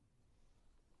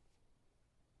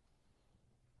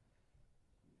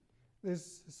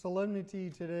This solemnity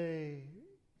today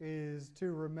is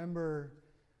to remember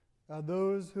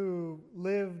those who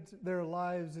lived their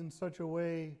lives in such a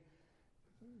way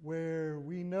where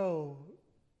we know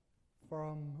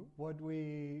from what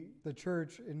the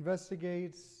church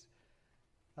investigates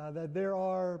that there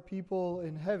are people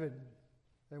in heaven,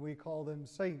 and we call them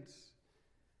saints.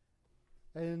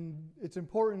 And it's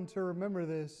important to remember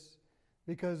this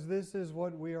because this is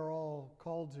what we are all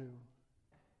called to.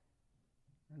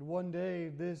 And one day,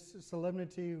 this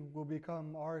solemnity will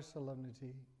become our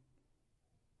solemnity.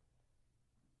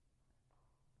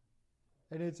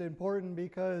 And it's important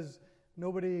because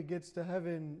nobody gets to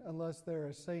heaven unless they're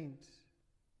a saint.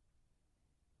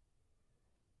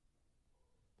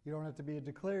 You don't have to be a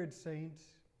declared saint,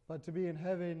 but to be in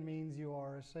heaven means you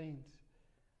are a saint.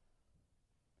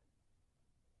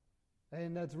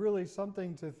 And that's really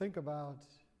something to think about.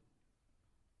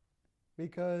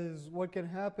 Because what can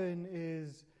happen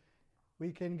is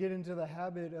we can get into the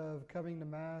habit of coming to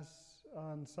Mass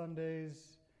on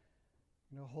Sundays,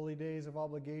 holy days of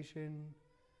obligation.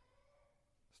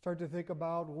 Start to think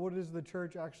about what does the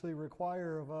church actually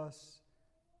require of us,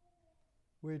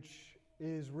 which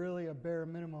is really a bare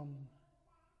minimum.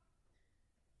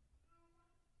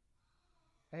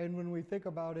 And when we think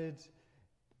about it,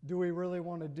 do we really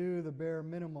want to do the bare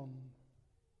minimum?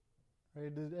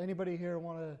 Right? Does anybody here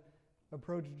want to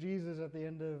approach Jesus at the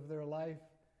end of their life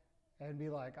and be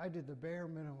like, I did the bare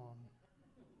minimum.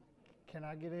 Can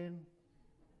I get in?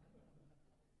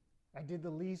 I did the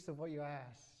least of what you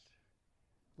asked.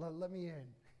 Let me in.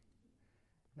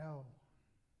 No.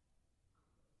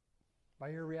 By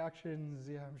your reactions,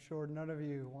 I'm sure none of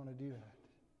you want to do that.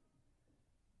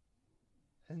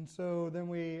 And so then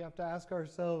we have to ask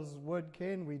ourselves, what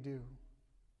can we do?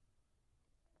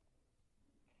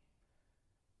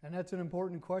 And that's an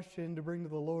important question to bring to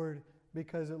the Lord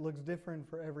because it looks different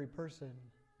for every person.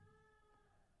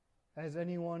 As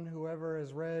anyone who ever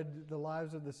has read the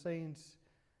lives of the saints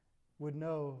would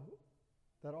know,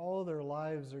 that all their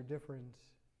lives are different.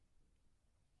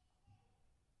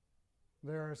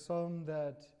 There are some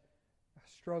that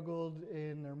struggled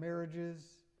in their marriages.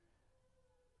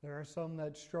 There are some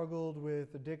that struggled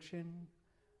with addiction,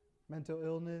 mental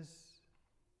illness.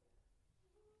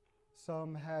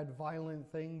 Some had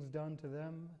violent things done to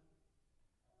them.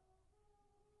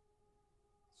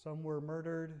 Some were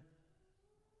murdered.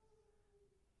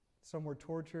 Some were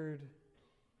tortured.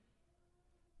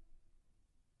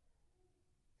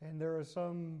 And there are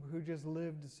some who just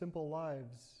lived simple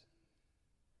lives.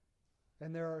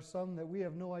 And there are some that we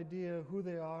have no idea who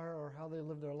they are or how they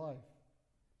live their life.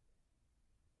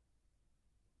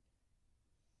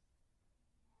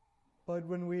 But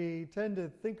when we tend to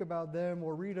think about them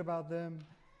or read about them,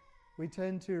 we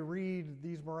tend to read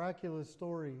these miraculous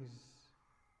stories.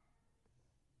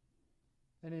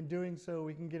 And in doing so,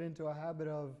 we can get into a habit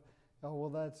of, oh, well,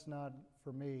 that's not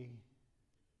for me.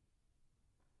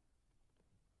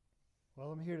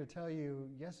 Well, I'm here to tell you,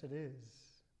 yes, it is.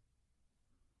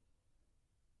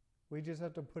 We just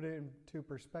have to put it into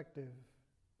perspective.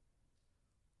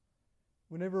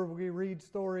 Whenever we read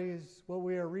stories, what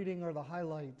we are reading are the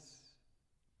highlights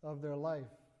of their life.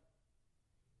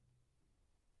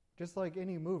 Just like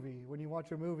any movie, when you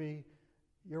watch a movie,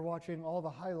 you're watching all the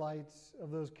highlights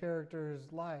of those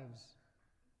characters' lives.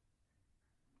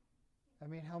 I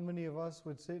mean, how many of us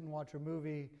would sit and watch a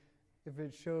movie if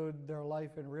it showed their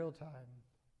life in real time?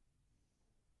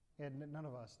 And none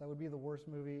of us. That would be the worst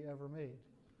movie ever made.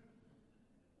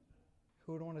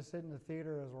 Who would want to sit in the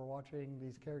theater as we're watching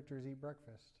these characters eat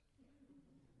breakfast?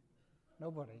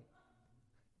 Nobody.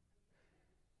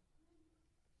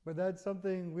 But that's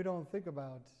something we don't think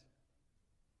about.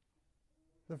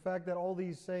 The fact that all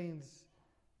these saints,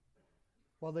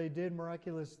 while they did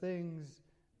miraculous things,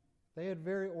 they had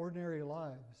very ordinary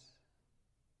lives.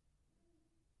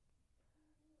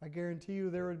 I guarantee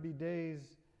you there would be days,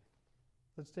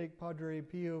 let's take Padre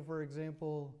Pio for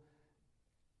example.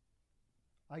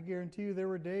 I guarantee you there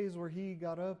were days where he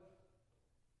got up,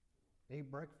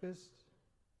 ate breakfast,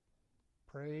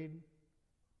 prayed,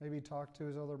 maybe talked to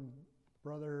his other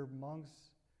brother monks,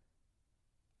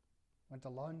 went to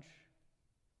lunch,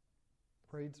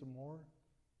 prayed some more,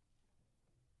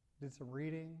 did some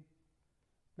reading,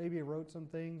 maybe wrote some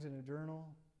things in a journal,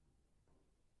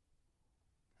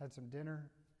 had some dinner,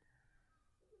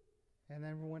 and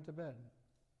then went to bed.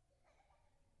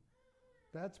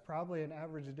 That's probably an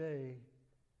average day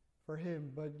for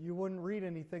him, but you wouldn't read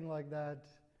anything like that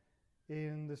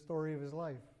in the story of his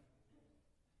life.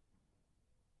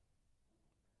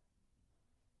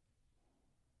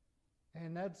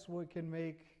 And that's what can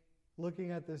make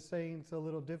looking at the saints a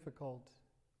little difficult.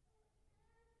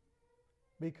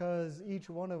 because each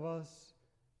one of us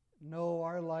know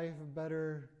our life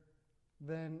better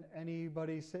than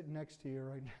anybody sitting next to you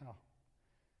right now.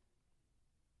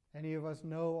 Any of us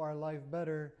know our life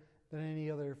better than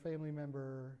any other family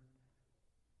member,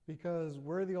 because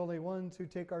we're the only ones who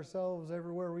take ourselves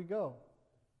everywhere we go.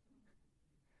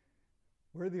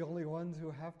 We're the only ones who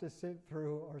have to sit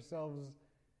through ourselves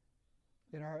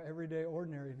in our everyday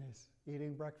ordinariness,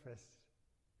 eating breakfast,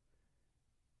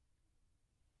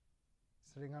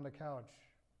 sitting on a couch,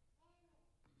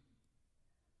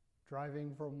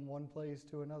 driving from one place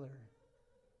to another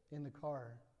in the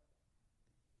car.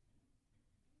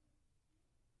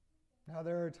 Now,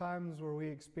 there are times where we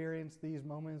experience these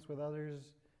moments with others,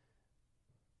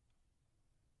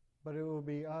 but it will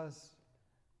be us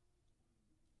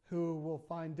who will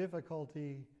find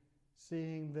difficulty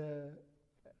seeing the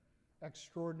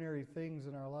extraordinary things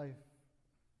in our life.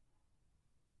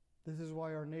 This is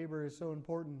why our neighbor is so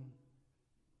important.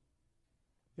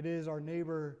 It is our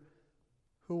neighbor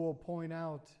who will point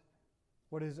out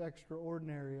what is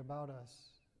extraordinary about us.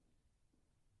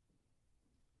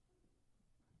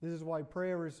 This is why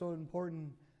prayer is so important,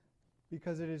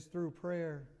 because it is through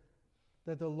prayer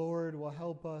that the Lord will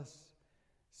help us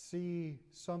see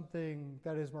something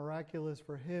that is miraculous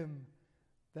for Him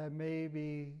that may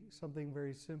be something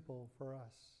very simple for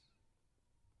us.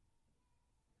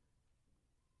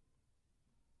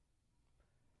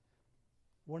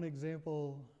 One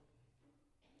example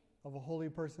of a holy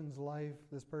person's life,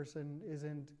 this person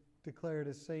isn't declared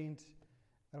a saint.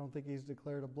 I don't think he's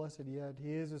declared a blessed yet.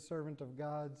 He is a servant of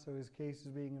God, so his case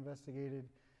is being investigated.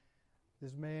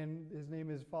 This man, his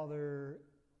name is Father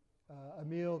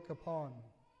Emil Capon.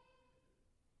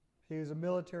 He was a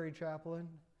military chaplain,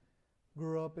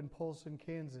 grew up in Polson,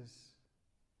 Kansas.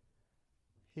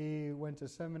 He went to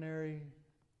seminary,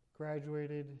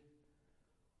 graduated.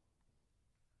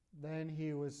 Then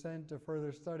he was sent to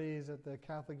further studies at the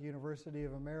Catholic University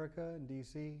of America in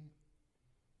D.C.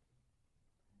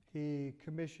 He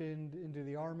commissioned into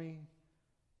the army,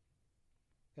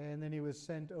 and then he was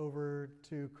sent over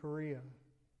to Korea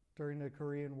during the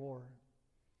Korean War.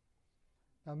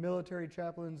 Now, military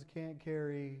chaplains can't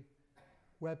carry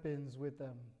weapons with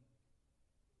them.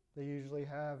 They usually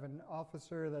have an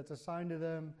officer that's assigned to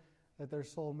them, that their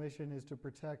sole mission is to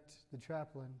protect the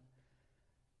chaplain.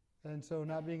 And so,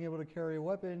 not being able to carry a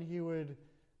weapon, he would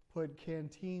put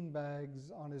canteen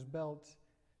bags on his belt,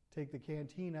 take the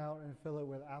canteen out and fill it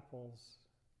with apples.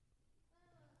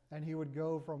 And he would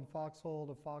go from foxhole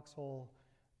to foxhole,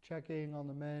 checking on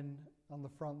the men on the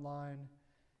front line,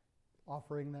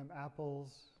 offering them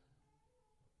apples.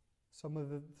 Some of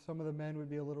the men would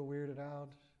be a little weirded out.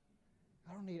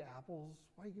 I don't need apples.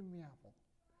 Why are you giving me apple?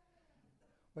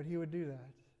 But he would do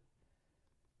that.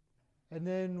 And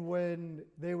then when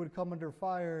they would come under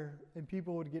fire and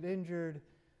people would get injured,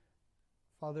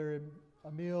 Father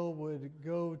Emil would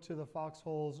go to the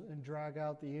foxholes and drag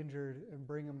out the injured and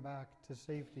bring them back to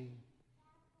safety.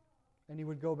 And he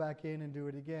would go back in and do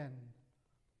it again.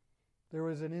 There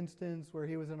was an instance where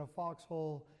he was in a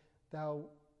foxhole that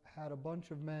had a bunch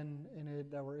of men in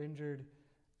it that were injured,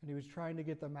 and he was trying to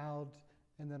get them out,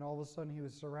 and then all of a sudden he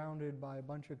was surrounded by a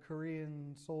bunch of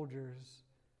Korean soldiers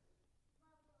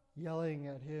yelling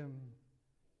at him,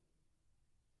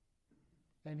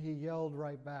 and he yelled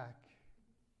right back.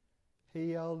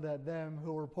 He yelled at them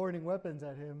who were pointing weapons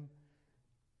at him,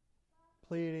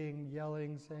 pleading,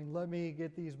 yelling, saying, "Let me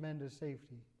get these men to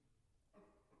safety.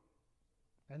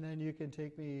 And then you can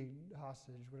take me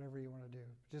hostage, whatever you want to do.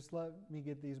 Just let me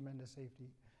get these men to safety."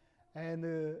 And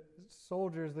the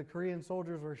soldiers, the Korean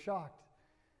soldiers, were shocked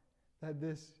that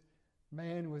this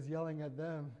man was yelling at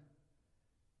them.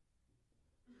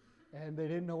 And they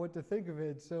didn't know what to think of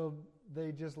it, so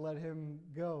they just let him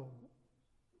go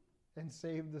and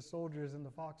saved the soldiers in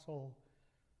the foxhole.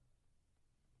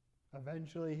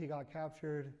 Eventually, he got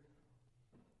captured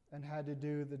and had to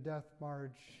do the death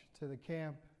march to the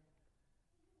camp,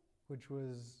 which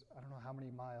was, I don't know how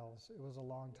many miles. It was a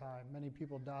long time. Many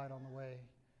people died on the way.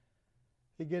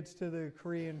 He gets to the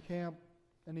Korean camp,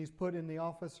 and he's put in the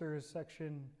officers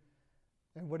section.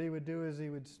 And what he would do is he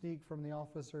would sneak from the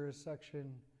officers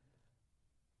section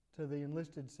to the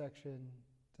enlisted section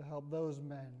to help those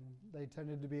men. They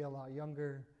tended to be a lot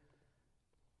younger.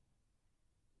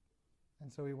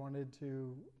 And so he wanted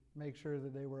to make sure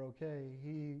that they were okay.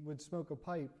 He would smoke a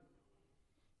pipe,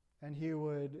 and he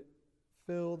would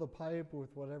fill the pipe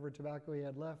with whatever tobacco he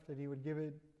had left, and he would give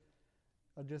it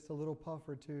just a little puff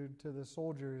or two to the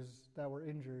soldiers that were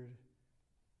injured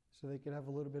so they could have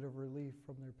a little bit of relief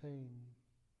from their pain.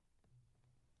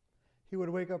 He would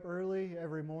wake up early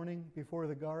every morning before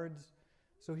the guards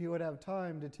So he would have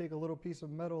time to take a little piece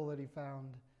of metal that he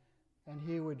found, and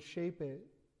he would shape it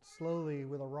slowly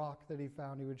with a rock that he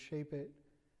found. He would shape it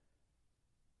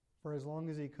for as long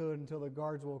as he could until the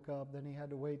guards woke up. Then he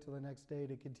had to wait till the next day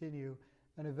to continue.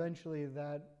 And eventually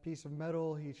that piece of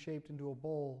metal he shaped into a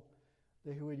bowl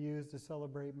that he would use to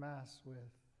celebrate Mass with.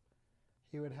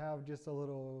 He would have just a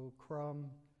little crumb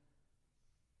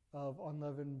of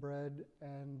unleavened bread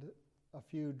and a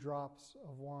few drops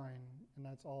of wine, and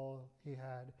that's all he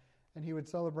had. And he would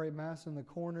celebrate Mass in the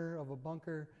corner of a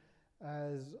bunker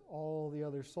as all the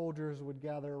other soldiers would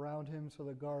gather around him so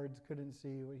the guards couldn't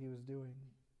see what he was doing.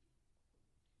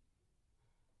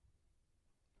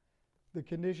 The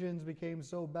conditions became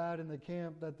so bad in the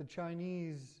camp that the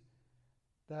Chinese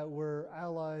that were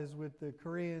allies with the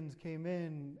Koreans came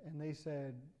in and they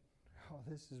said, "Oh,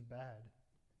 this is bad.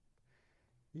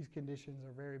 These conditions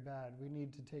are very bad. We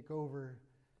need to take over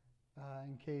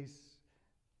in case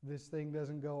this thing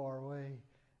doesn't go our way.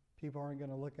 People aren't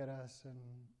going to look at us and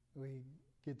we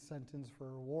get sentenced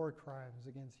for war crimes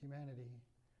against humanity."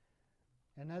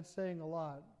 And that's saying a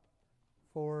lot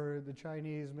for the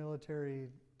Chinese military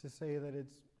to say that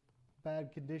it's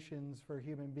bad conditions for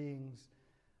human beings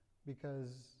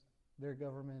because their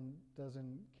government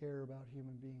doesn't care about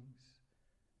human beings.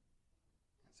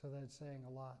 So that's saying a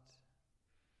lot.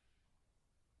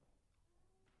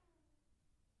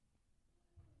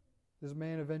 This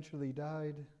man eventually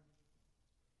died.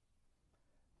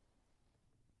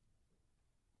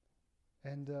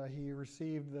 And he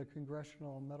received the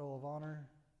Congressional Medal of Honor.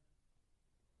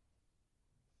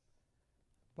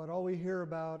 But all we hear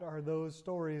about are those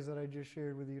stories that I just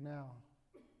shared with you now.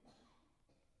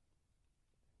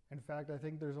 In fact, I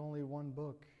think there's only one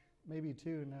book, maybe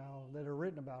two now, that are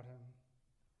written about him.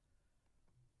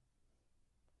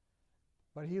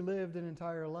 But he lived an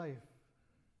entire life.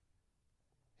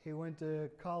 He went to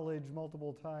college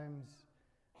multiple times,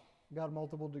 got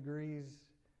multiple degrees,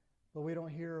 but we don't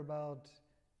hear about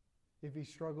if he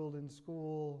struggled in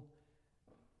school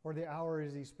or the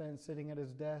hours he spent sitting at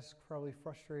his desk, probably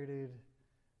frustrated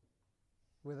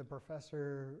with a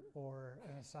professor or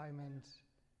an assignment.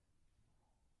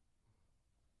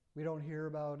 We don't hear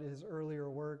about his earlier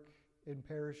work in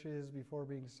parishes before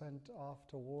being sent off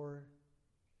to war,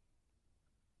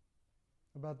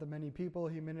 about the many people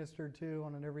he ministered to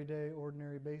on an everyday,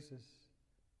 ordinary basis.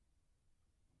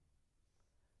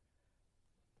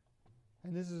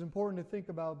 And this is important to think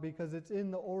about because it's in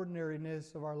the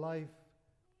ordinariness of our life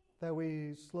that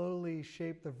we slowly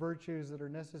shape the virtues that are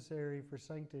necessary for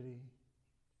sanctity.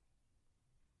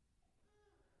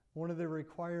 One of the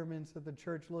requirements that the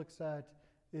church looks at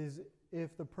is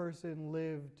if the person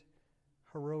lived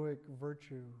heroic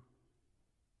virtue.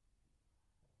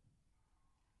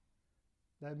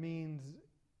 That means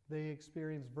they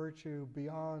experience virtue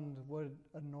beyond what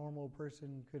a normal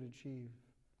person could achieve.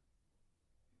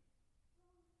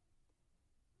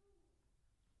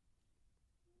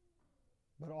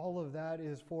 But all of that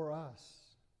is for us.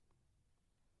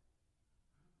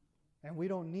 And we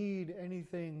don't need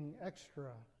anything extra.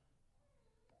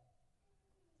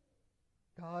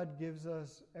 God gives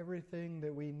us everything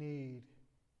that we need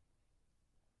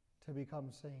to become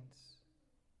saints.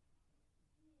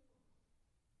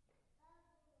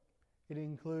 It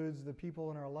includes the people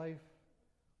in our life.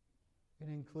 It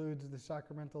includes the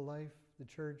sacramental life, the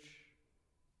church.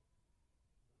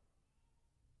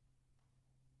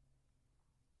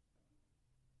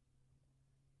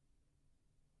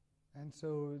 And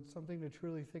so it's something to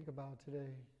truly think about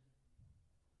today.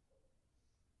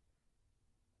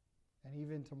 And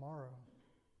even tomorrow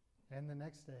and the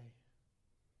next day.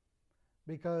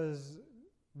 Because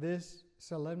this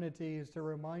solemnity is to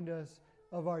remind us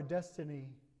of our destiny,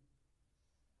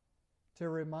 to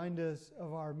remind us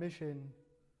of our mission,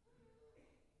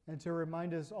 and to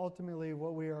remind us ultimately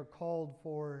what we are called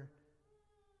for,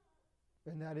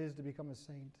 and that is to become a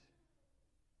saint.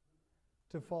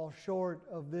 To fall short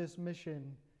of this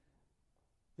mission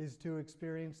is to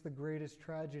experience the greatest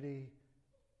tragedy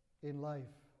in life,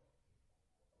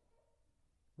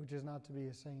 which is not to be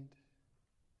a saint.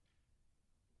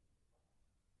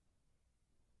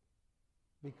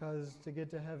 Because to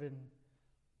get to heaven,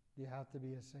 you have to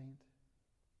be a saint.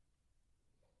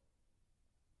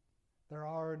 There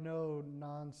are no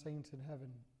non-saints in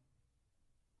heaven.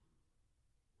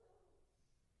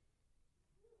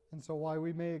 And so while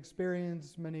we may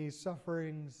experience many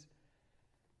sufferings,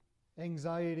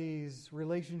 anxieties,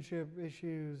 relationship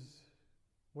issues,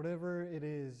 whatever it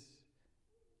is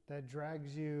that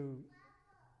drags you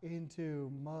into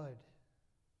mud,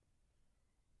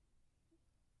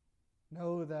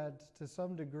 know that to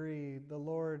some degree the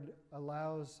Lord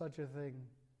allows such a thing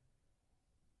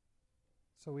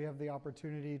So we have the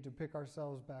opportunity to pick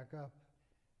ourselves back up,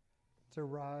 to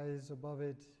rise above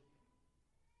it,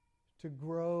 to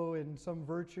grow in some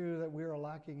virtue that we are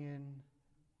lacking in,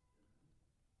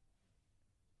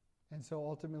 and so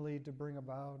ultimately to bring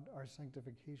about our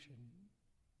sanctification.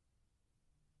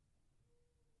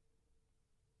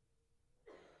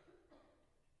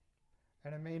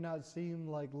 And it may not seem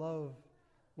like love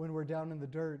when we're down in the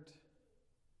dirt,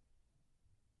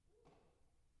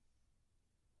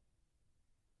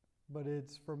 but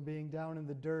it's from being down in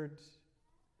the dirt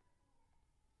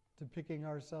to picking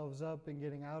ourselves up and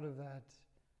getting out of that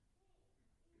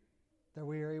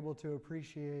we are able to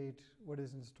appreciate what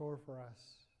is in store for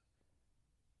us.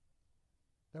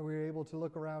 That we are able to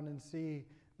look around and see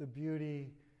the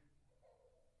beauty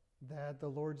that the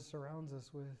Lord surrounds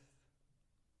us with.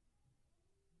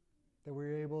 That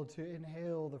we're able to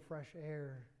inhale the fresh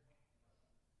air.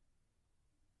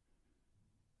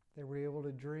 That we're able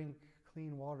to drink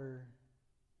clean water.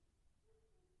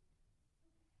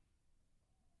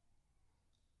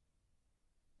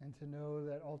 And to know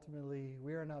that ultimately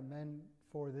we are not meant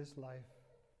for this life.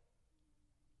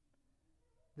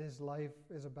 This life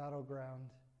is a battleground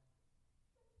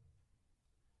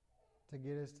to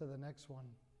get us to the next one.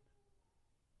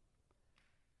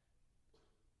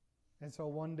 And so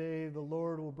one day the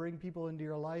Lord will bring people into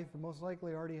your life, and most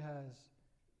likely already has,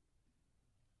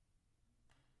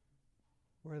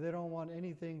 where they don't want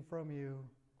anything from you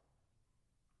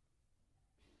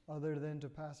other than to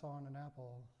pass on an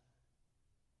apple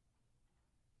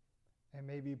and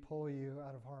maybe pull you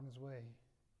out of harm's way.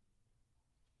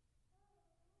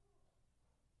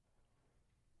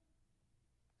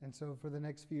 And so for the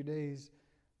next few days,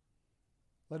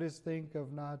 let us think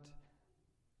of not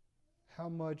how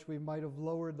much we might have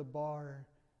lowered the bar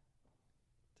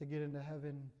to get into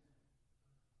heaven,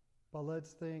 but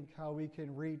let's think how we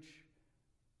can reach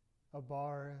a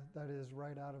bar that is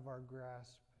right out of our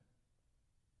grasp.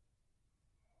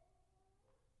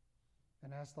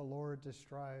 And ask the Lord to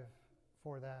strive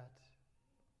for that,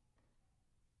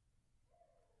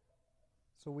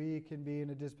 so we can be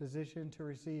in a disposition to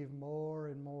receive more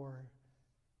and more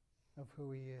of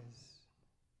who He is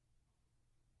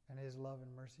and His love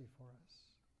and mercy for us.